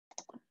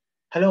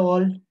Hello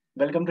all,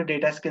 welcome to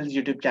DataSkills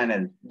YouTube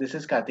channel. This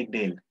is Karthik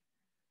Dale.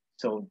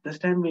 So this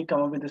time we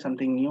come up with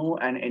something new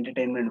and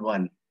entertainment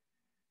one.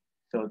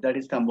 So that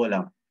is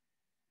Tambola.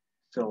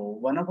 So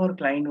one of our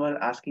client were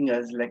asking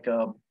us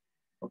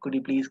could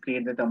you please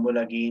create the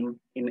Tambola game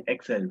in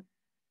Excel?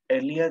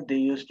 Earlier they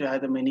used to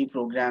have the many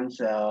programs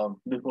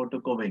before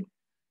to COVID.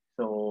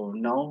 So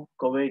now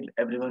COVID,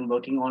 everyone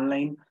working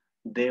online.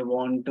 They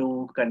want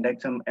to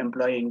conduct some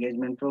employee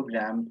engagement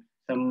program,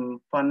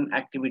 some fun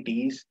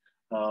activities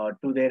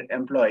to their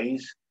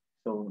employees.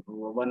 So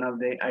one of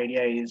the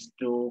idea is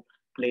to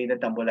play the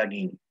Tambola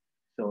game.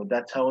 So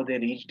that's how they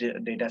reached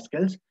data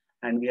skills,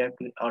 and we have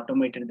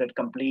automated that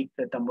complete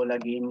the Tambola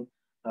game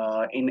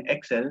in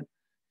Excel.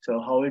 So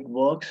how it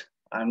works,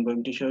 I'm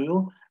going to show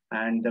you.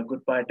 And the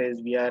good part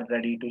is we are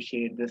ready to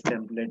share this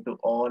template to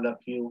all of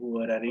you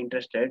who are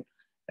interested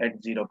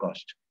at zero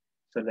cost.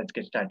 So let's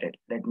get started.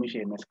 Let me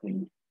share my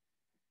screen.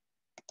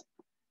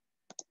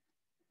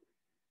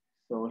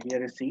 So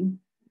here is see,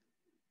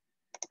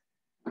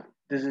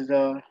 this is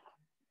a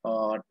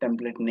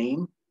template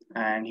name,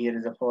 and here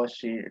is the first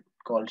sheet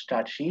called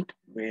start sheet,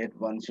 where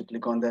once you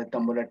click on the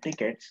Tambola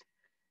tickets,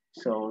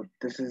 so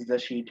this is the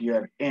sheet you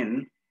are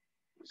in.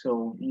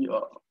 So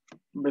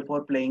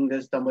before playing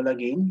this Tambola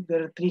game,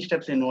 there are 3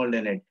 steps involved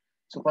in it.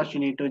 So first you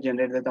need to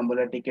generate the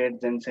Tambola tickets,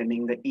 then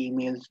sending the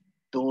emails,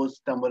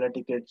 those Tambola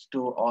tickets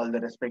to all the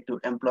respective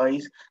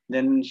employees,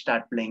 then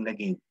start playing the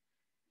game.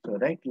 So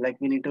right, like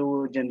we need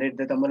to generate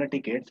the Tambola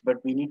tickets, but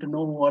we need to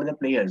know who are the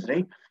players,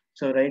 right?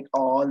 So write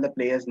all the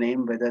players'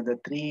 name, whether the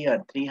 3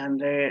 or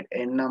 300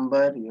 n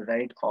number. You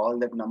write all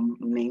the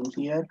names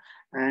here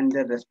and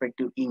the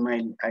respective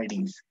email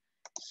IDs.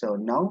 So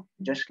now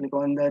just click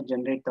on the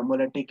generate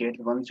Tambola ticket.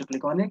 Once you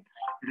click on it,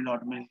 it will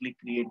automatically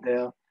create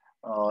the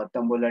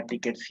Tambola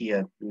tickets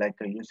here. Like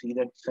you see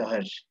that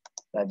Sahaj,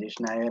 Rajesh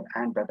Nair,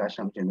 and Prakash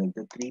Ramchandran.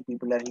 The 3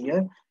 people are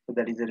here. So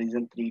that is the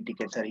reason 3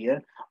 tickets are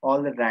here.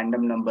 All the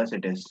random numbers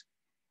it is.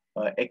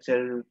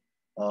 Excel,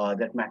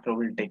 that macro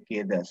will take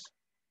care of this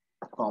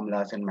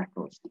formulas and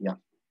macros. Yeah.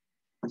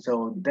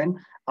 So then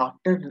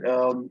after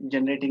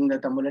generating the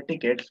Tambola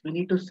tickets, we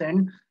need to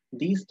send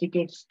these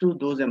tickets to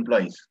those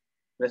employees,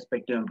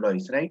 respective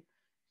employees, right?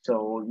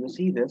 So you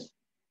see this,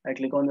 I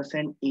click on the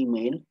send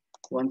email.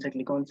 Once I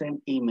click on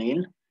send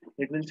email,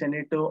 it will send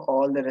it to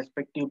all the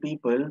respective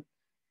people,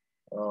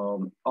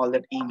 all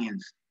that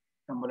emails.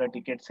 Tambola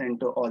tickets sent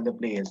to all the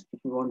players.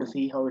 If you want to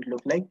see how it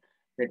look like,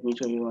 let me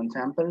show you one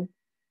sample.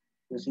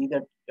 You see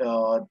that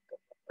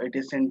it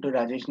is sent to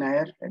Rajesh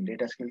Nair at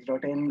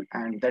dataskills.in,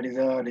 and that is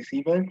a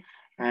receiver,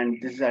 and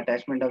this is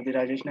attachment of the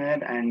Rajesh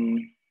Nair,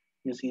 and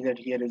you see that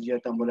here is your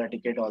Tambola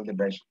ticket, all the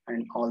best,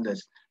 and all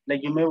this.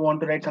 Like you may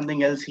want to write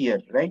something else here,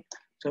 right?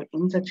 So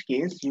in such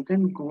case, you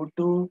can go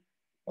to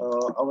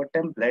our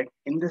template.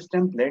 In this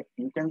template,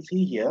 you can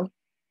see here,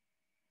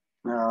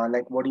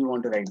 like what do you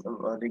want to write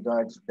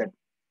regards that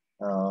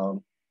uh,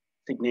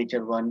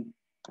 signature one,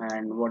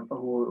 and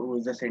who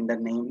is the sender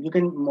name. You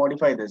can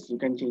modify this. You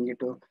can change it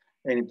to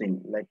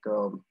anything like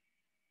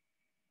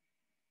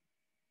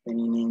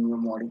any name you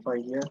modify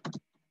here,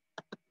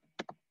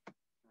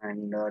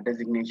 and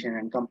designation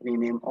and company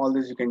name. All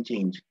this you can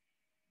change.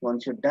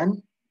 Once you're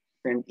done,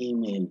 send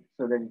email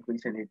so that it will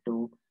send it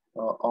to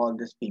all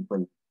these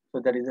people.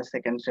 So that is the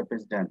second step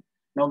is done.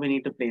 Now we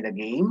need to play the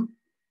game.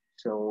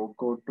 So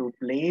go to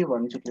play.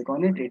 Once you click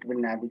on it, it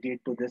will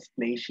navigate to this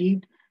play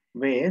sheet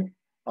where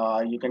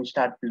you can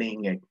start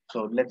playing it.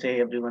 So let's say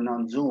everyone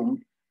on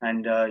Zoom,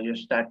 and you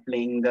start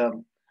playing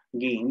the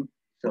game.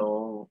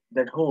 So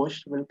that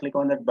host will click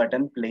on that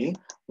button play.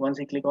 Once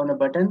you click on the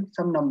button,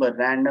 some number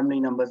randomly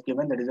numbers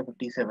given, that is a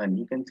 57.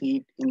 You can see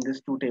it in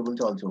these 2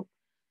 tables also.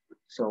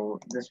 So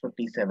this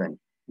 57.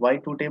 Why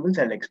 2 tables?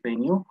 I'll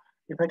explain you.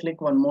 If I click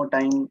one more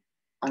time,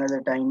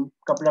 another time,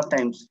 couple of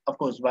times, of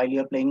course, while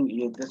you're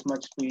playing this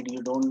much speed,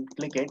 you don't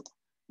click it.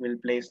 We'll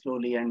play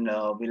slowly, and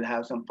we'll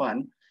have some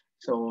fun.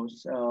 So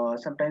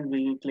sometimes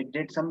we clicked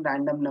it, some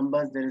random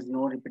numbers, there is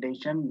no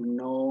repetition,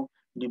 no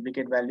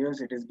duplicate values.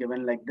 It is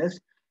given like this.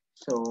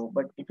 So,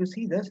 but if you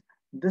see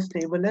this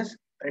table is,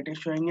 it is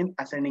showing in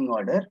ascending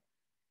order,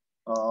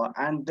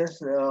 and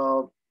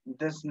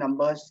this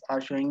numbers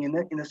are showing in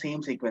the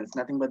same sequence.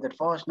 Nothing but the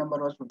first number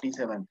was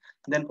 57,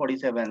 then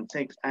 47,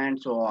 6, and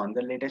so on.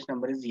 The latest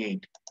number is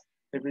 8.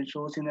 It will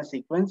shows in a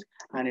sequence,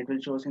 and it will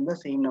shows in the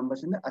same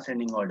numbers in the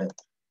ascending order.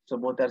 So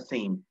both are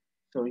same.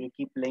 So you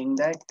keep playing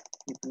that,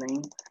 keep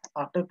playing.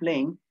 After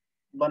playing,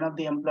 one of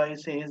the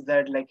employees says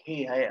that like,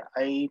 hey,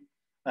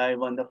 I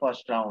won the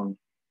first round,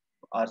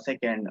 or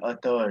second, or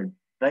third,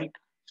 right?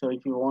 So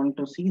if you want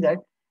to see that,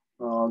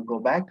 go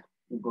back,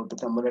 go to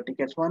Tambola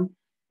tickets one.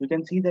 You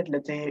can see that,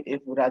 let's say if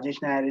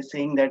Rajesh Nair is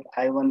saying that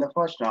I won the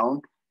first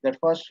round, that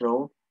first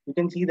row, you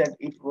can see that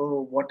if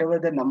whatever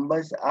the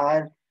numbers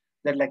are,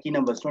 the lucky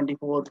numbers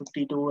 24,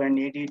 52, and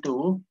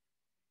 82,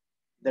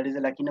 that is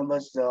the lucky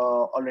numbers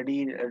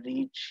already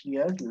reach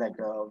here, like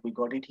we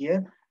got it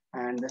here,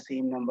 and the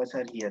same numbers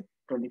are here,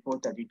 24,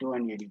 32,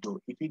 and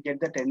 82. If we get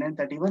the 10 and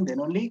 31, then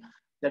only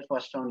that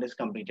first round is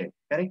completed,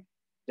 correct?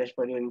 Just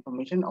for your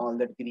information, all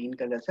that green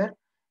colors are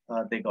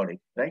they got it,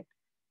 right?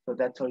 So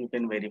that's how you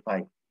can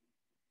verify.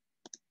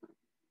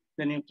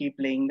 Then you keep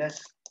playing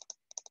this.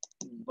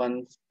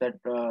 Once that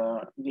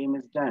game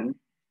is done,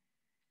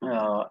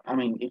 I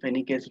mean, if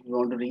any case if you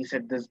want to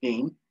reset this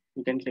game,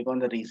 you can click on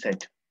the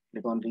reset.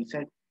 Click on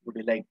reset. Would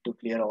you like to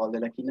clear all the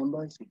lucky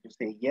numbers? If you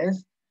say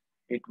yes,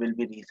 it will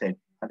be reset.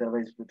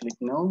 Otherwise, if you click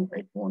no,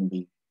 it won't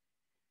be.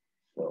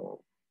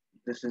 So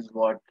this is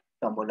what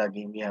Tambola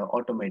game we have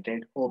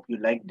automated. Hope you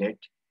liked it.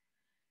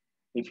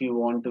 If you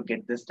want to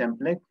get this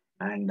template,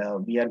 and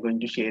we are going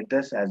to share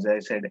this as I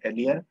said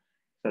earlier.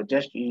 So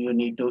just you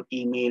need to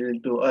email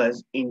to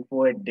us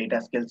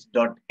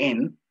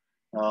info@dataskills.in.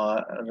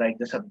 Write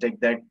the subject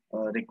that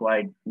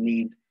required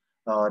need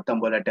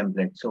Tambola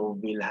template. So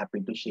we'll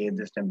happy to share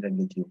this template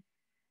with you.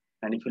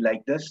 And if you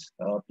like this,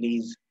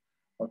 please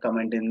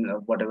comment in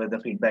whatever the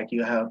feedback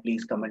you have.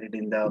 Please comment it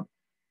in the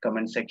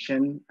comment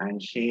section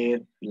and share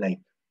like.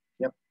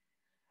 Yep.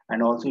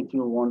 And also, if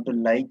you want to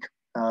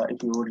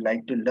if you would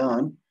like to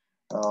learn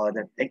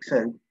that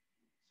Excel,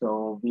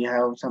 so we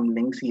have some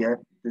links here.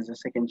 This is a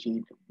second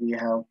sheet. We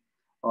have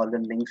all the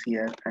links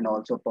here, and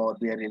also Power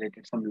BI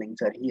related some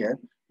links are here.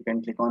 You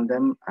can click on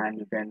them and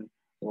you can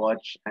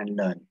watch and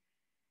learn.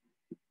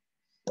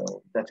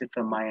 So that's it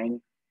from my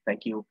end.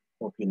 Thank you.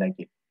 Hope you like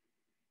it.